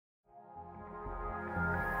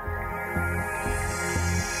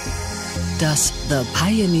Das The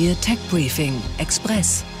Pioneer Tech Briefing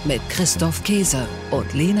Express mit Christoph Käse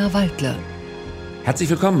und Lena Waldle. Herzlich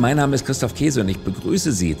willkommen, mein Name ist Christoph Käse und ich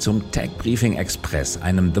begrüße Sie zum Tech Briefing Express,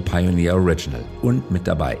 einem The Pioneer Original. Und mit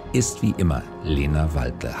dabei ist wie immer Lena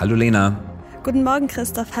Waldle. Hallo Lena. Guten Morgen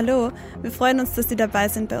Christoph, hallo. Wir freuen uns, dass Sie dabei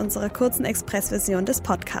sind bei unserer kurzen Express-Version des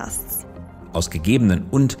Podcasts. Aus gegebenen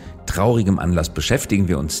und traurigem Anlass beschäftigen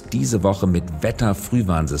wir uns diese Woche mit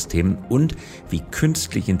Wetterfrühwarnsystemen und wie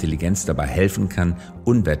künstliche Intelligenz dabei helfen kann,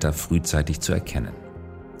 Unwetter frühzeitig zu erkennen.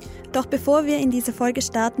 Doch bevor wir in diese Folge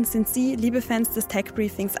starten, sind Sie, liebe Fans des Tech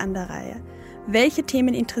Briefings, an der Reihe. Welche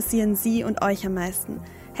Themen interessieren Sie und euch am meisten?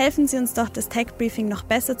 Helfen Sie uns doch, das Tech Briefing noch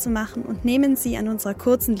besser zu machen und nehmen Sie an unserer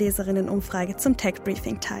kurzen Leserinnenumfrage zum Tech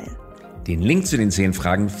Briefing teil. Den Link zu den 10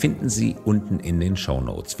 Fragen finden Sie unten in den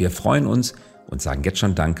Shownotes. Wir freuen uns und sagen jetzt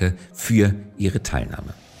schon Danke für Ihre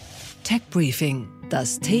Teilnahme. Tech Briefing,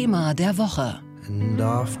 das Thema der Woche. And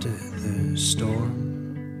after the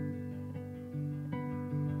storm,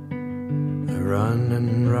 I run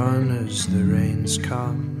and run as the rains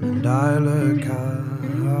come, and I look up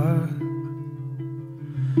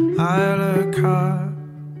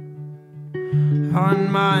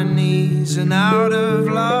on my knees and out of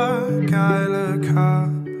luck, I look up.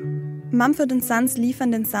 Mumford & Sons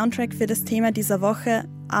liefern den Soundtrack für das Thema dieser Woche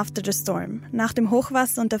After the Storm. Nach dem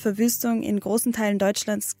Hochwasser und der Verwüstung in großen Teilen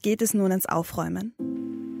Deutschlands geht es nun ans Aufräumen.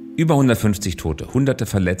 Über 150 Tote, hunderte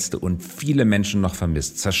Verletzte und viele Menschen noch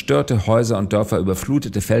vermisst. Zerstörte Häuser und Dörfer,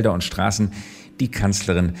 überflutete Felder und Straßen. Die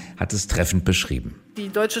Kanzlerin hat es treffend beschrieben. Die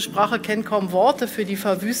deutsche Sprache kennt kaum Worte für die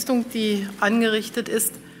Verwüstung, die angerichtet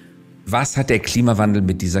ist. Was hat der Klimawandel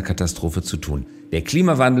mit dieser Katastrophe zu tun? Der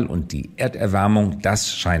Klimawandel und die Erderwärmung,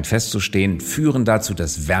 das scheint festzustehen, führen dazu,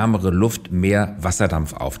 dass wärmere Luft mehr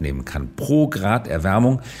Wasserdampf aufnehmen kann. Pro Grad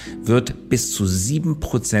Erwärmung wird bis zu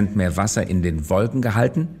 7% mehr Wasser in den Wolken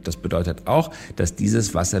gehalten. Das bedeutet auch, dass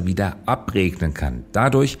dieses Wasser wieder abregnen kann.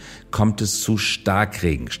 Dadurch kommt es zu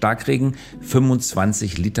Starkregen. Starkregen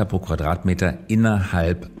 25 Liter pro Quadratmeter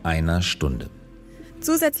innerhalb einer Stunde.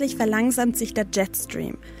 Zusätzlich verlangsamt sich der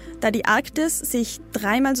Jetstream, da die Arktis sich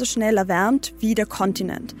 3-mal so schnell erwärmt wie der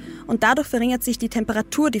Kontinent. Und dadurch verringert sich die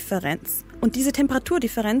Temperaturdifferenz. Und diese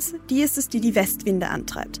Temperaturdifferenz, die ist es, die die Westwinde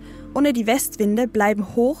antreibt. Ohne die Westwinde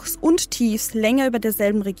bleiben Hochs und Tiefs länger über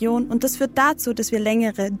derselben Region und das führt dazu, dass wir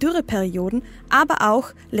längere Dürreperioden, aber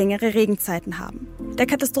auch längere Regenzeiten haben. Der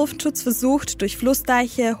Katastrophenschutz versucht, durch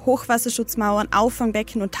Flussdeiche, Hochwasserschutzmauern,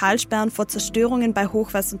 Auffangbecken und Talsperren vor Zerstörungen bei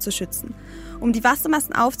Hochwassern zu schützen. Um die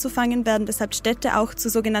Wassermassen aufzufangen, werden deshalb Städte auch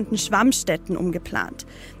zu sogenannten Schwammstädten umgeplant.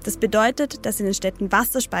 Das bedeutet, dass in den Städten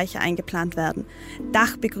Wasserspeicher eingeplant werden,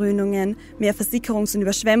 Dachbegrünungen, mehr Versickerungs- und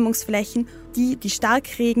Überschwemmungsflächen, die die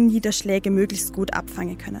Starkregenniederschläge möglichst gut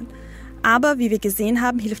abfangen können. Aber wie wir gesehen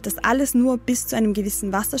haben, hilft das alles nur bis zu einem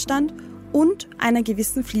gewissen Wasserstand und einer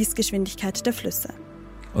gewissen Fließgeschwindigkeit der Flüsse.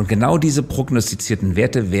 Und genau diese prognostizierten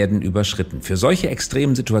Werte werden überschritten. Für solche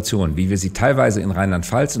extremen Situationen, wie wir sie teilweise in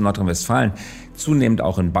Rheinland-Pfalz und Nordrhein-Westfalen, zunehmend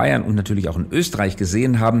auch in Bayern und natürlich auch in Österreich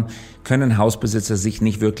gesehen haben, können Hausbesitzer sich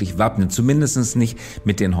nicht wirklich wappnen. Zumindest nicht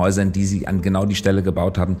mit den Häusern, die sie an genau die Stelle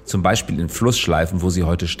gebaut haben, zum Beispiel in Flussschleifen, wo sie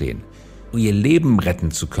heute stehen. Um ihr Leben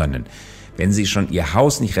retten zu können, wenn Sie schon Ihr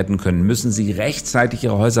Haus nicht retten können, müssen Sie rechtzeitig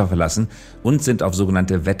Ihre Häuser verlassen und sind auf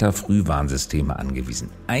sogenannte Wetterfrühwarnsysteme angewiesen.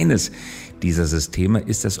 Eines dieser Systeme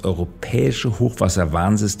ist das europäische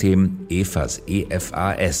Hochwasserwarnsystem EFAS,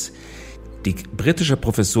 EFAS. Die britische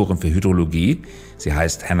Professorin für Hydrologie, sie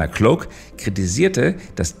heißt Hannah Cloak, kritisierte,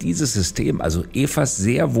 dass dieses System, also EFAS,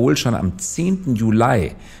 sehr wohl schon am 10.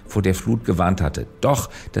 Juli vor der Flut gewarnt hatte, doch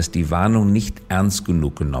dass die Warnung nicht ernst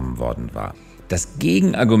genug genommen worden war. Das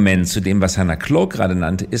Gegenargument zu dem, was Hannah Cloak gerade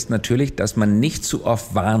nannte, ist natürlich, dass man nicht zu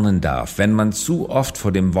oft warnen darf. Wenn man zu oft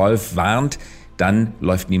vor dem Wolf warnt, dann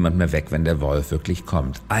läuft niemand mehr weg, wenn der Wolf wirklich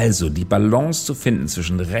kommt. Also die Balance zu finden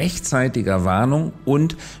zwischen rechtzeitiger Warnung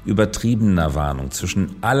und übertriebener Warnung,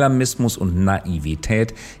 zwischen Alarmismus und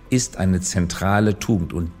Naivität, ist eine zentrale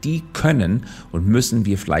Tugend. Und die können und müssen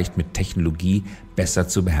wir vielleicht mit Technologie besser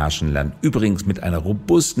zu beherrschen lernen. Übrigens mit einer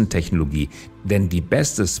robusten Technologie, denn die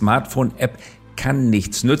beste Smartphone-App kann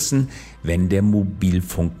nichts nützen, wenn der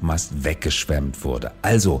Mobilfunkmast weggeschwemmt wurde.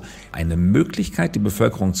 Also eine Möglichkeit, die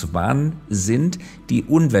Bevölkerung zu warnen, sind die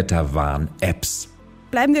Unwetterwarn-Apps.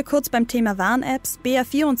 Bleiben wir kurz beim Thema Warn-Apps.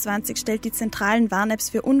 BR24 stellt die zentralen Warn-Apps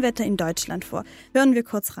für Unwetter in Deutschland vor. Hören wir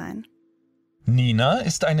kurz rein. Nina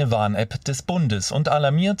ist eine Warn-App des Bundes und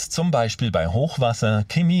alarmiert zum Beispiel bei Hochwasser,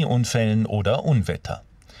 Chemieunfällen oder Unwetter.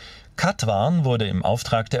 Katwarn wurde im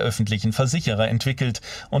Auftrag der öffentlichen Versicherer entwickelt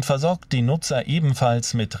und versorgt die Nutzer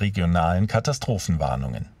ebenfalls mit regionalen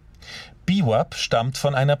Katastrophenwarnungen. BWAP stammt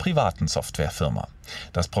von einer privaten Softwarefirma.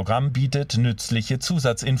 Das Programm bietet nützliche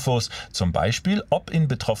Zusatzinfos, zum Beispiel, ob in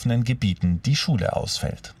betroffenen Gebieten die Schule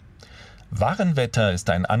ausfällt. Warnwetter ist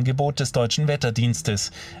ein Angebot des Deutschen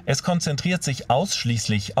Wetterdienstes. Es konzentriert sich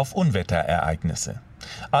ausschließlich auf Unwetterereignisse.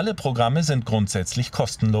 Alle Programme sind grundsätzlich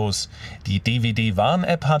kostenlos. Die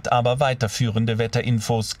DWD-Warn-App hat aber weiterführende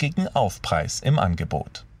Wetterinfos gegen Aufpreis im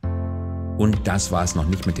Angebot. Und das war es noch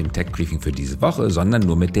nicht mit dem Tech-Briefing für diese Woche, sondern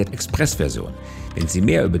nur mit der Express-Version. Wenn Sie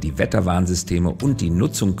mehr über die Wetterwarnsysteme und die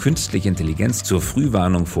Nutzung künstlicher Intelligenz zur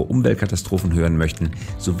Frühwarnung vor Umweltkatastrophen hören möchten,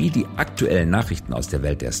 sowie die aktuellen Nachrichten aus der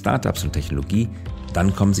Welt der Startups und Technologie,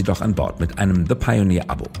 dann kommen Sie doch an Bord mit einem The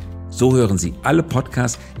Pioneer-Abo. So hören Sie alle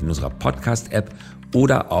Podcasts in unserer Podcast-App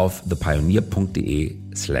oder auf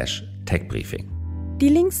thepioneer.de/techbriefing. Die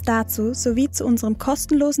Links dazu sowie zu unserem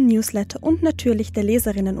kostenlosen Newsletter und natürlich der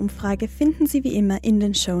Leserinnenumfrage finden Sie wie immer in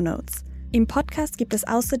den Shownotes. Im Podcast gibt es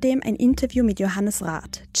außerdem ein Interview mit Johannes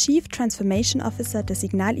Rath, Chief Transformation Officer der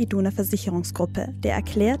Signal Iduna Versicherungsgruppe, der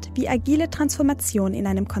erklärt, wie agile Transformation in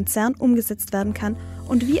einem Konzern umgesetzt werden kann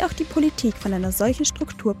und wie auch die Politik von einer solchen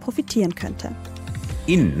Struktur profitieren könnte.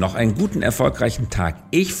 Ihnen noch einen guten, erfolgreichen Tag.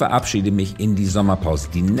 Ich verabschiede mich in die Sommerpause.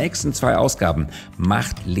 Die nächsten 2 Ausgaben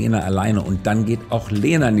macht Lena alleine und dann geht auch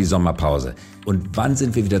Lena in die Sommerpause. Und wann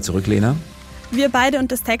sind wir wieder zurück, Lena? Wir beide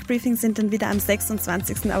und das Tech Briefing sind dann wieder am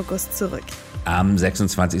 26. August zurück. Am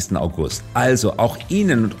 26. August. Also auch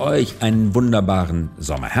Ihnen und euch einen wunderbaren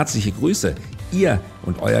Sommer. Herzliche Grüße, ihr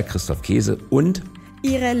und euer Christoph Käse und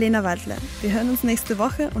Ihre Lena Waldle. Wir hören uns nächste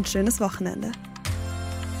Woche und schönes Wochenende.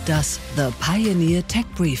 Das The Pioneer Tech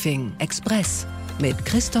Briefing Express mit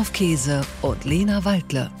Christoph Käse und Lena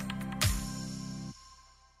Waldle.